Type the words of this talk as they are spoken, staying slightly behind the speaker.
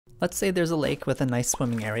Let's say there's a lake with a nice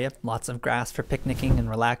swimming area, lots of grass for picnicking and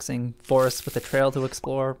relaxing, forests with a trail to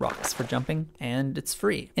explore, rocks for jumping, and it's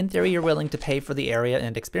free. In theory, you're willing to pay for the area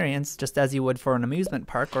and experience, just as you would for an amusement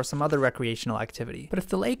park or some other recreational activity. But if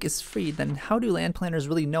the lake is free, then how do land planners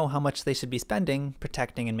really know how much they should be spending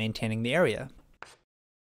protecting and maintaining the area?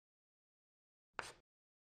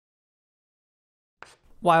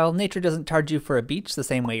 While nature doesn't charge you for a beach the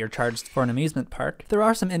same way you're charged for an amusement park, there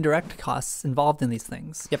are some indirect costs involved in these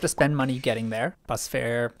things. You have to spend money getting there, bus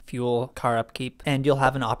fare, fuel, car upkeep, and you'll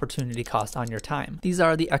have an opportunity cost on your time. These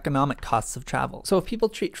are the economic costs of travel. So if people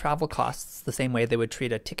treat travel costs the same way they would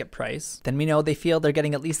treat a ticket price, then we know they feel they're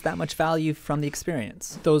getting at least that much value from the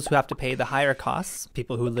experience. Those who have to pay the higher costs,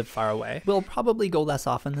 people who live far away, will probably go less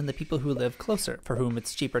often than the people who live closer, for whom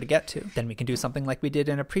it's cheaper to get to. Then we can do something like we did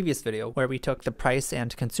in a previous video, where we took the price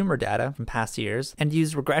and consumer data from past years and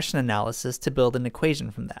use regression analysis to build an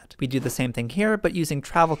equation from that. We do the same thing here, but using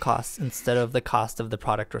travel costs instead of the cost of the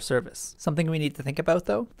product or service. Something we need to think about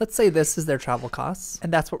though, let's say this is their travel costs,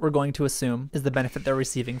 and that's what we're going to assume is the benefit they're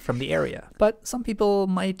receiving from the area. But some people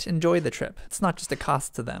might enjoy the trip. It's not just a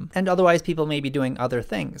cost to them. And otherwise people may be doing other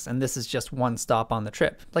things, and this is just one stop on the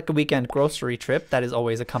trip. Like a weekend grocery trip that is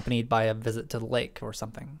always accompanied by a visit to the lake or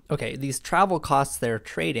something. Okay, these travel costs they're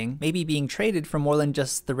trading may be being traded for more than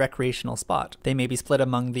just the recreational spot. They may be split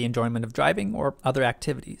among the enjoyment of driving or other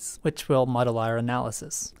activities, which will muddle our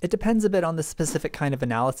analysis. It depends a bit on the specific kind of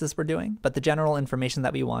analysis we're doing, but the general information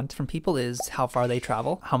that we want from people is how far they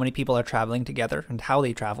travel, how many people are traveling together, and how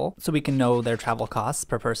they travel, so we can know their travel costs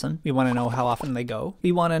per person. We want to know how often they go.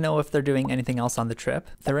 We want to know if they're doing anything else on the trip,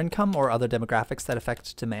 their income or other demographics that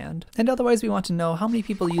affect demand. And otherwise we want to know how many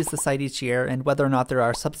people use the site each year and whether or not there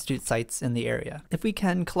are substitute sites in the area. If we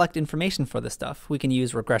can collect information for this stuff, we can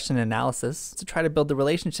use regression analysis to try to build the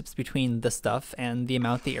relationships between the stuff and the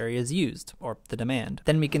amount the area is used, or the demand.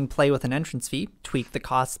 Then we can play with an entrance fee, tweak the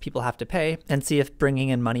costs people have to pay, and see if bringing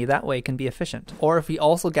in money that way can be efficient. Or if we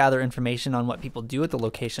also gather information on what people do at the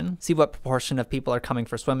location, see what proportion of people are coming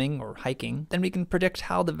for swimming or hiking, then we can predict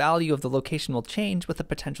how the value of the location will change with the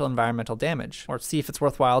potential environmental damage, or see if it's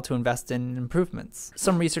worthwhile to invest in improvements.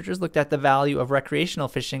 Some researchers looked at the value of recreational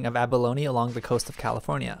fishing of abalone along the coast of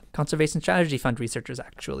California. Conservation Strategy Fund researchers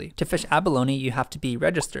actually. To fish abalone, you have to be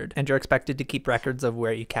registered, and you're expected to keep records of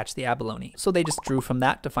where you catch the abalone. So they just drew from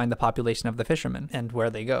that to find the population of the fishermen, and where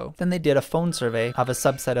they go. Then they did a phone survey of a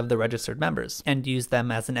subset of the registered members, and used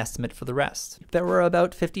them as an estimate for the rest. There were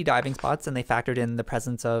about 50 diving spots, and they factored in the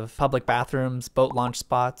presence of public bathrooms, boat launch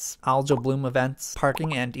spots, algal bloom events,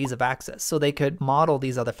 parking, and ease of access, so they could model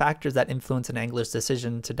these other factors that influence an angler's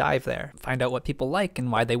decision to dive there, find out what people like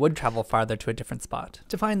and why they would travel farther to a different spot.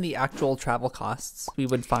 To find the actual travel costs, we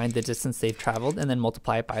would find the distance they've traveled and then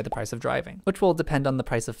multiply it by the price of driving, which will depend on the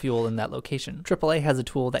price of fuel in that location. AAA has a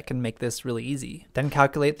tool that can make this really easy. Then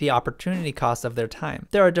calculate the opportunity cost of their time.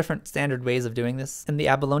 There are different standard ways of doing this. In the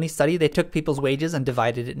Abalone study, they took people's wages and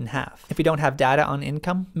divided it in half. If we don't have data on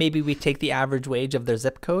income, maybe we take the average wage of their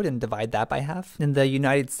zip code and divide that by half. In the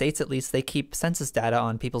United States, at least, they keep census data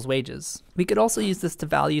on people's wages. We could also use this to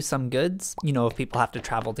value some goods. You know, if people have to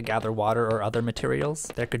travel to gather water or other materials,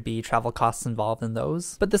 there could be travel costs involved in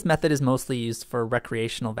those. But this method is mostly used for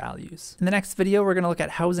recreational values. In the next video, we're going to look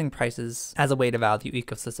at housing prices as a way to value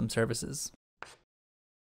ecosystem services.